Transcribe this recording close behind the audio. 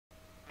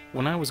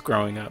When I was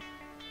growing up,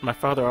 my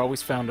father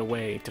always found a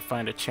way to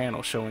find a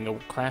channel showing a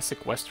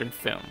classic Western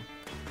film,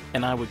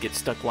 and I would get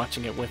stuck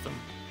watching it with him.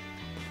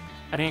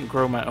 I didn't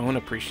grow my own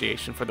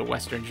appreciation for the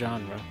Western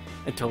genre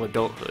until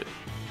adulthood,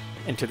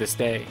 and to this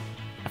day,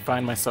 I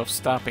find myself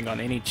stopping on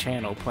any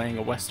channel playing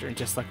a Western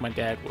just like my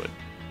dad would.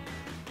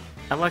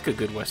 I like a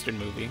good Western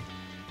movie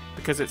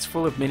because it's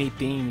full of many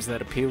themes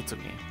that appeal to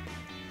me.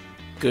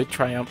 Good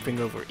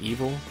triumphing over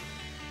evil,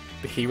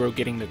 the hero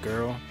getting the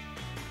girl,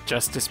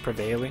 justice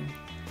prevailing.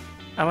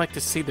 I like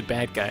to see the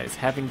bad guys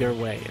having their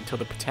way until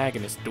the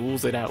protagonist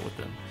duels it out with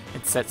them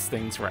and sets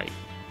things right.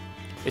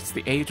 It's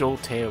the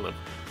age-old tale of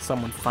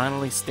someone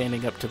finally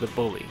standing up to the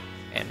bully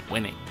and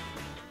winning.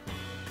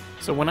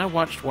 So when I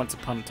watched Once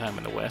Upon a Time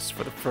in the West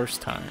for the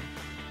first time,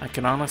 I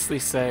can honestly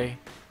say,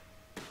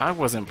 I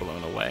wasn't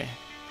blown away.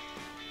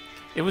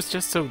 It was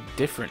just so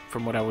different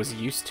from what I was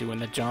used to in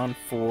the John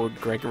Ford,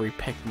 Gregory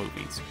Peck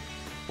movies,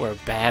 where a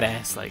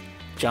badass like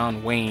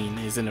John Wayne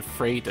isn't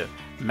afraid to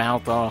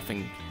mouth off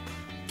and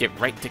get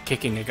right to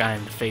kicking a guy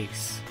in the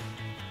face.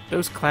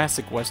 Those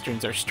classic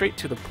westerns are straight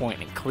to the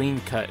point and clean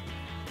cut,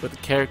 with the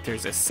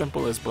characters as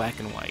simple as black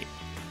and white.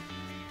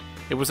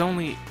 It was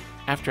only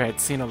after I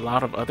had seen a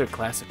lot of other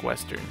classic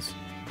westerns,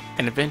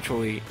 and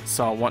eventually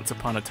saw Once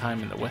Upon a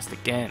Time in the West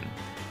again,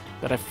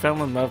 that I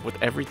fell in love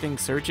with everything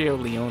Sergio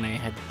Leone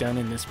had done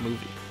in this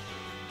movie.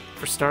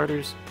 For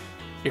starters,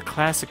 your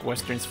classic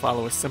westerns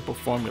follow a simple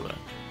formula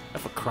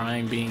of a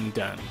crime being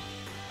done,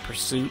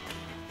 pursuit,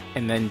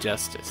 and then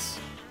justice.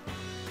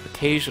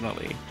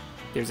 Occasionally,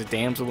 there's a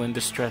damsel in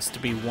distress to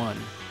be won,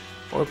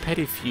 or a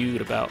petty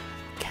feud about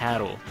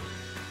cattle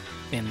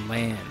and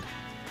land,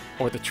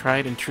 or the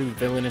tried and true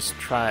villainous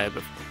tribe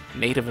of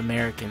Native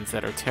Americans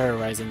that are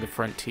terrorizing the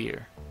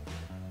frontier.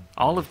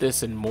 All of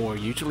this and more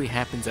usually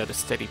happens at a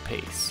steady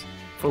pace,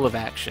 full of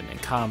action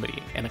and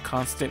comedy, and a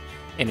constant,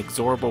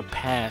 inexorable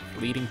path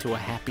leading to a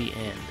happy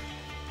end.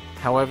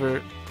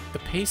 However, the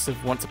pace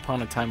of Once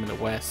Upon a Time in the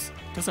West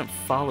doesn't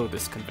follow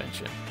this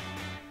convention.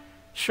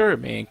 Sure, it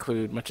may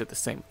include much of the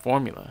same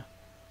formula,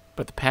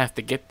 but the path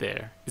to get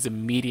there is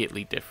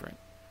immediately different.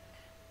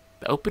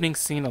 The opening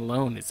scene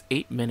alone is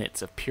 8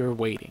 minutes of pure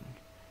waiting,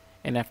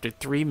 and after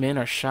 3 men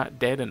are shot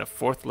dead and a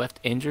fourth left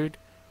injured,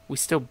 we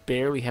still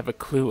barely have a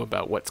clue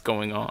about what's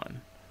going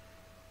on.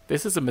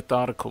 This is a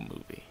methodical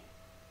movie.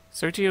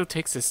 Sergio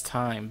takes his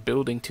time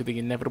building to the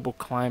inevitable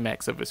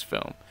climax of his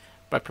film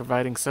by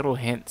providing subtle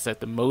hints at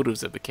the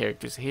motives of the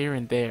characters here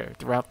and there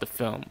throughout the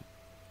film.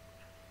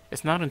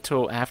 It's not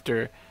until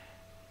after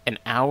an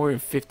hour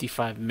and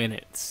 55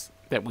 minutes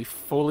that we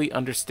fully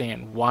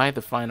understand why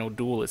the final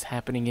duel is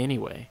happening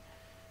anyway.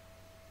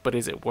 But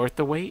is it worth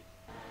the wait?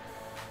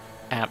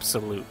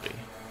 Absolutely.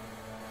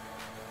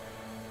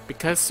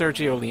 Because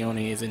Sergio Leone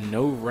is in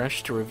no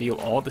rush to reveal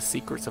all the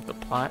secrets of the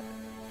plot,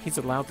 he's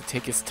allowed to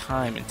take his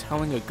time in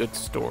telling a good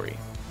story.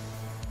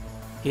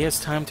 He has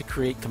time to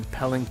create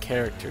compelling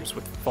characters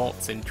with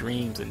faults and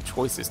dreams and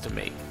choices to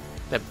make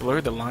that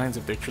blur the lines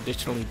of their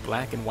traditionally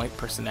black and white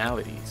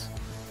personalities.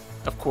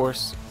 Of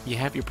course, you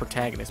have your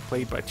protagonist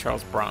played by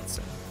Charles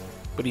Bronson,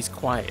 but he's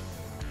quiet,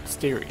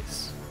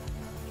 mysterious.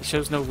 He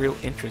shows no real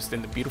interest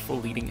in the beautiful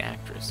leading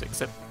actress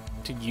except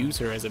to use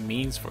her as a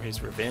means for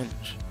his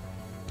revenge.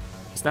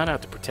 He's not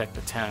out to protect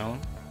the town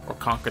or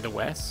conquer the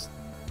West.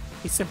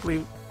 He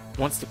simply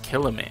wants to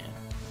kill a man,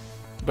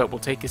 but will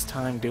take his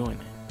time doing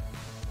it.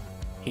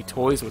 He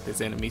toys with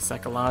his enemies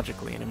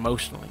psychologically and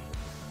emotionally,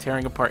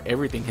 tearing apart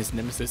everything his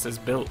nemesis has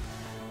built,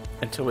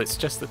 until it's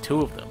just the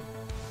two of them,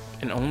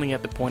 and only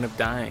at the point of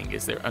dying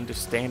is their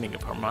understanding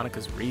of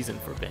Harmonica's reason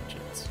for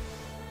vengeance.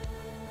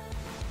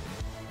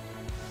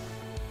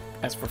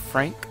 As for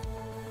Frank,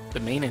 the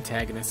main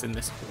antagonist in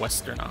this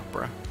Western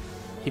opera,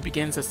 he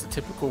begins as the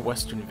typical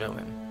Western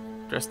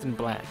villain, dressed in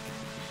black,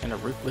 and a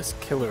ruthless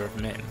killer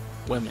of men,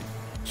 women,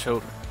 and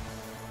children.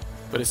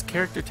 But his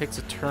character takes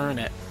a turn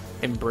at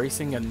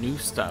embracing a new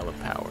style of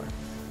power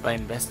by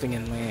investing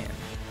in land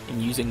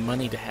and using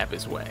money to have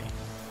his way,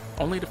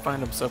 only to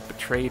find himself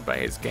betrayed by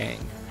his gang,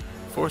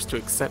 forced to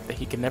accept that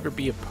he can never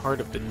be a part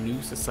of the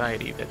new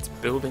society that's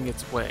building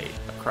its way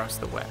across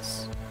the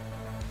West.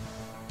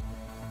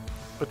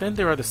 But then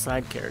there are the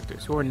side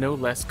characters who are no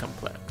less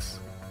complex.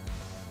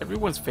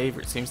 Everyone's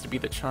favorite seems to be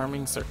the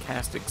charming,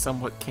 sarcastic,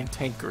 somewhat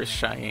cantankerous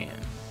Cheyenne.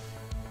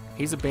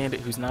 He's a bandit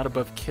who's not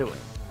above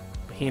killing,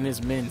 but he and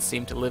his men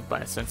seem to live by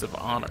a sense of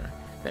honor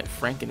that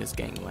Frank and his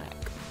gang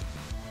lack.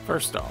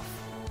 First off,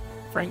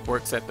 Frank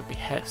works at the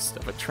behest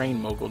of a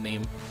train mogul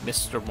named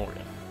Mr.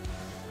 Morton,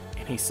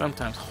 and he's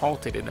sometimes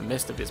halted in the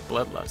midst of his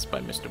bloodlust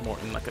by Mr.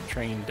 Morton like a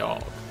trained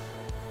dog.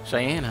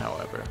 Cheyenne,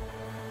 however,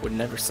 would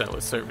never sell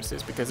his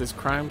services because his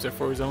crimes are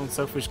for his own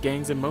selfish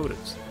gains and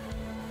motives,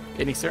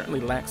 and he certainly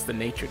lacks the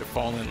nature to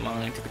fall in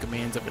line to the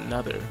commands of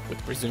another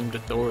with presumed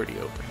authority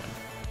over him.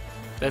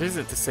 That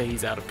isn't to say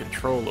he's out of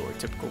control or a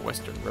typical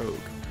Western rogue.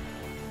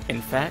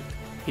 In fact,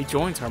 he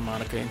joins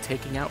Harmonica in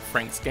taking out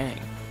Frank's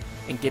gang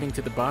and getting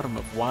to the bottom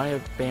of why a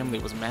family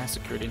was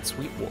massacred in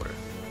Sweetwater,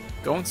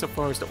 going so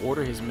far as to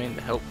order his men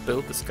to help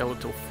build the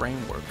skeletal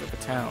framework of a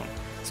town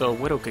so a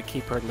widow could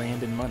keep her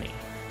land and money.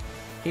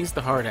 He's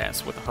the hard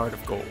ass with a heart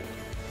of gold.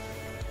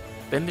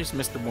 Then there's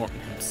Mr. Morton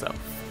himself,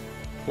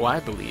 who I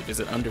believe is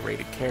an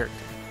underrated character.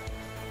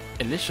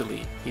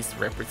 Initially, he's the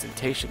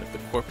representation of the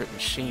corporate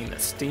machine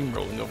that's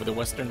steamrolling over the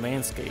western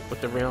landscape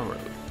with the railroad.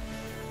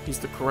 He's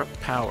the corrupt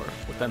power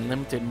with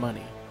unlimited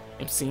money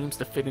and seems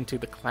to fit into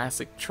the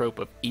classic trope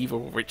of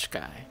evil rich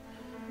guy.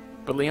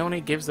 But Leone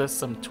gives us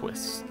some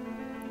twists.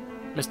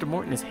 Mr.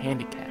 Morton is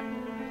handicapped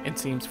and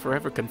seems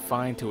forever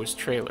confined to his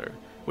trailer,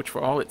 which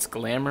for all its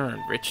glamour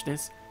and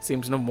richness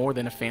seems no more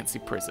than a fancy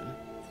prison.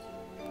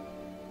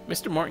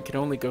 Mr. Morton can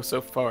only go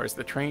so far as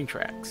the train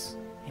tracks,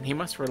 and he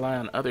must rely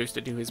on others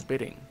to do his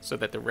bidding so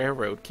that the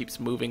railroad keeps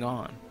moving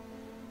on.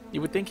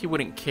 You would think he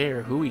wouldn't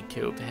care who he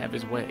killed to have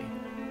his way,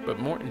 but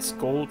Morton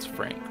scolds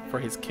Frank for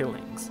his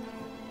killings,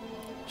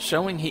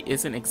 showing he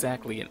isn't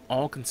exactly an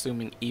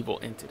all-consuming evil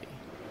entity.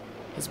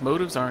 His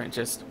motives aren't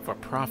just for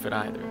profit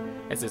either,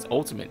 as his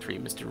ultimate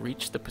dream is to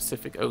reach the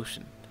Pacific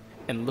Ocean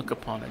and look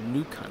upon a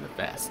new kind of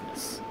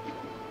vastness.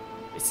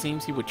 It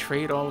seems he would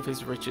trade all of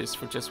his riches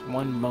for just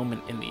one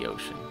moment in the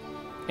ocean,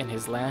 and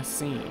his last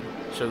scene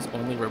shows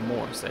only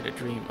remorse at a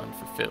dream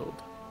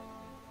unfulfilled.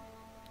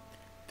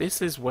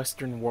 This is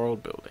Western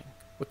world building,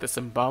 with the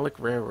symbolic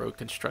railroad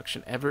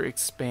construction ever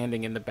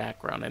expanding in the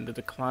background and the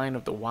decline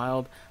of the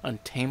wild,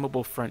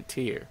 untamable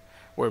frontier,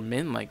 where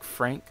men like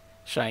Frank,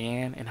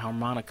 Cheyenne, and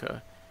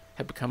Harmonica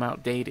have become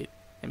outdated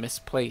and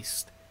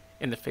misplaced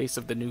in the face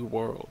of the new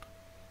world.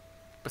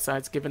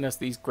 Besides giving us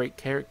these great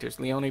characters,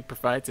 Leone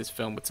provides his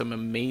film with some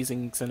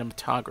amazing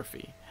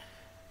cinematography.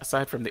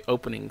 Aside from the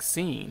opening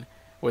scene,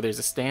 where there's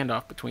a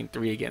standoff between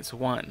 3 against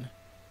 1,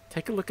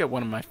 take a look at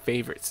one of my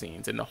favorite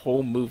scenes in the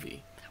whole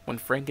movie, when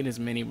Frank and his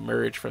men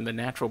emerge from the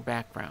natural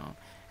background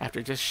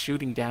after just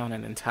shooting down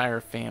an entire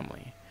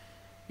family.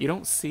 You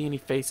don't see any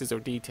faces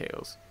or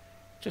details,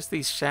 just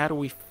these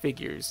shadowy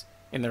figures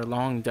in their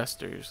long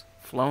dusters,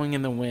 flowing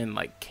in the wind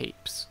like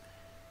capes.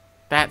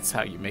 That's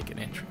how you make an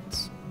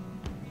entrance.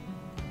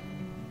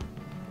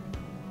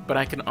 But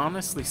I can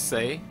honestly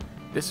say,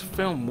 this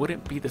film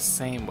wouldn't be the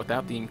same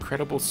without the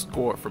incredible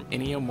score from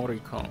Ennio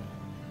Morricone.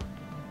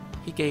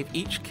 He gave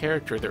each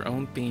character their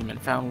own theme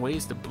and found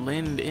ways to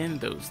blend in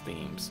those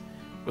themes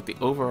with the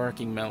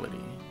overarching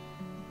melody.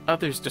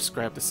 Others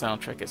describe the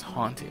soundtrack as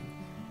haunting,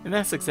 and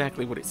that's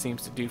exactly what it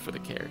seems to do for the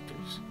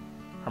characters.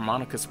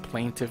 Harmonica's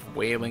plaintive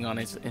wailing on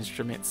his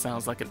instrument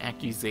sounds like an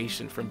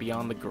accusation from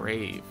beyond the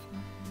grave.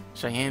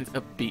 Cheyenne's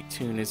upbeat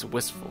tune is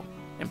wistful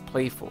and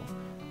playful,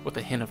 with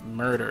a hint of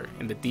murder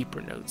in the deeper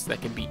notes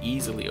that can be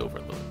easily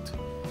overlooked.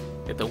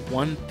 Yet the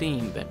one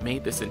theme that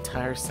made this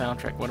entire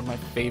soundtrack one of my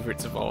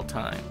favorites of all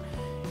time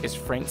is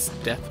Frank's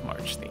Death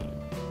March theme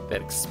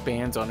that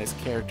expands on his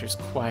character's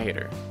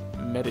quieter,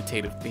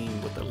 meditative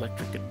theme with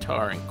electric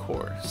guitar and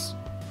chorus.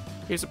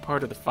 Here's a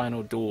part of the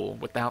final duel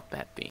without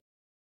that theme.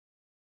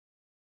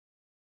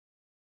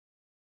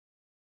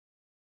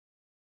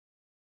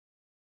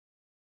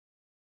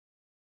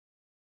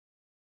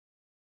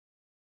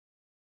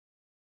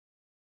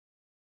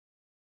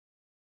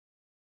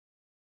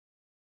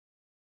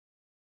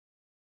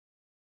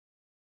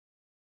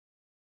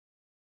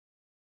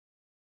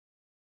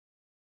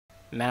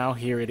 Now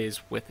here it is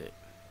with it.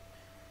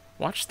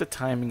 Watch the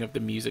timing of the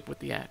music with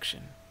the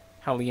action.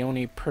 How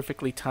Leone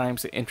perfectly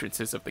times the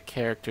entrances of the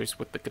characters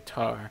with the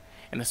guitar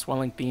and the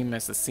swelling theme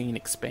as the scene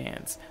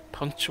expands,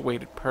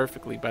 punctuated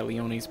perfectly by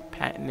Leone's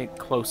patented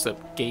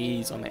close-up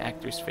gaze on the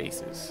actors'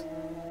 faces.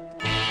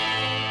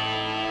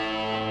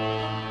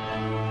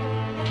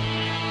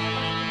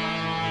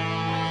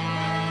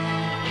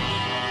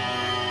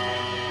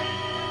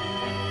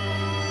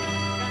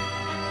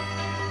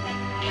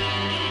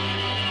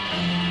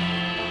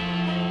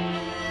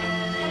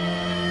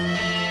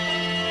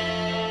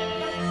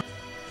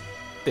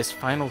 This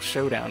final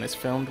showdown is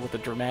filmed with a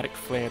dramatic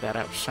flair that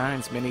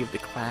outshines many of the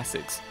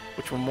classics,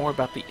 which were more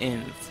about the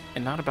ends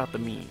and not about the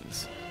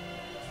means.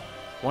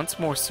 Once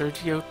more,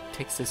 Sergio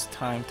takes his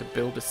time to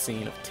build a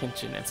scene of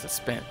tension and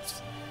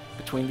suspense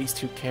between these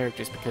two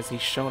characters because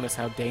he's shown us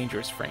how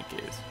dangerous Frank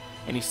is,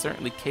 and he's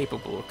certainly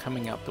capable of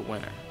coming out the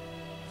winner.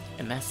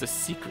 And that's the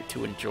secret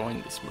to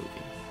enjoying this movie,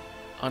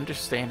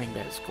 understanding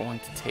that it's going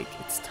to take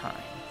its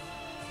time.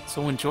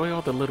 So enjoy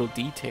all the little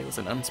details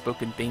and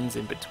unspoken things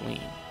in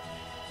between.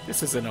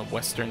 This isn't a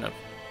western of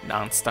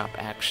non-stop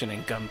action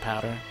and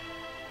gunpowder,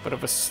 but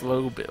of a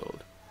slow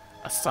build,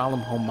 a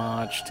solemn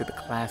homage to the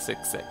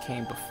classics that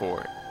came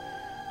before it.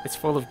 It's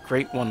full of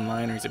great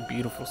one-liners and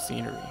beautiful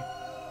scenery.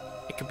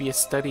 It could be a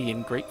study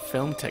in great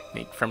film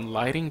technique from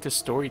lighting to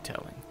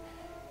storytelling.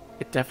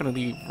 It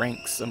definitely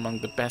ranks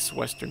among the best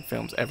western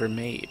films ever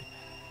made,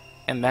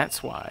 and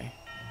that's why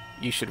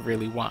you should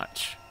really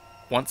watch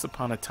Once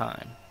Upon a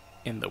Time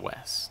in the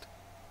West.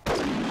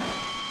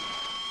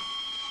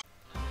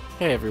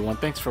 Hey everyone,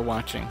 thanks for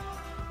watching.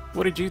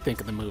 What did you think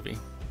of the movie?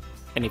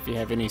 And if you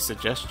have any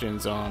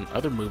suggestions on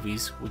other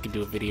movies we can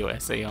do a video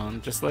essay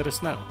on, just let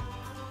us know.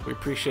 We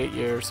appreciate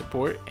your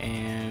support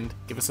and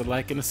give us a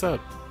like and a sub.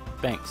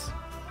 Thanks.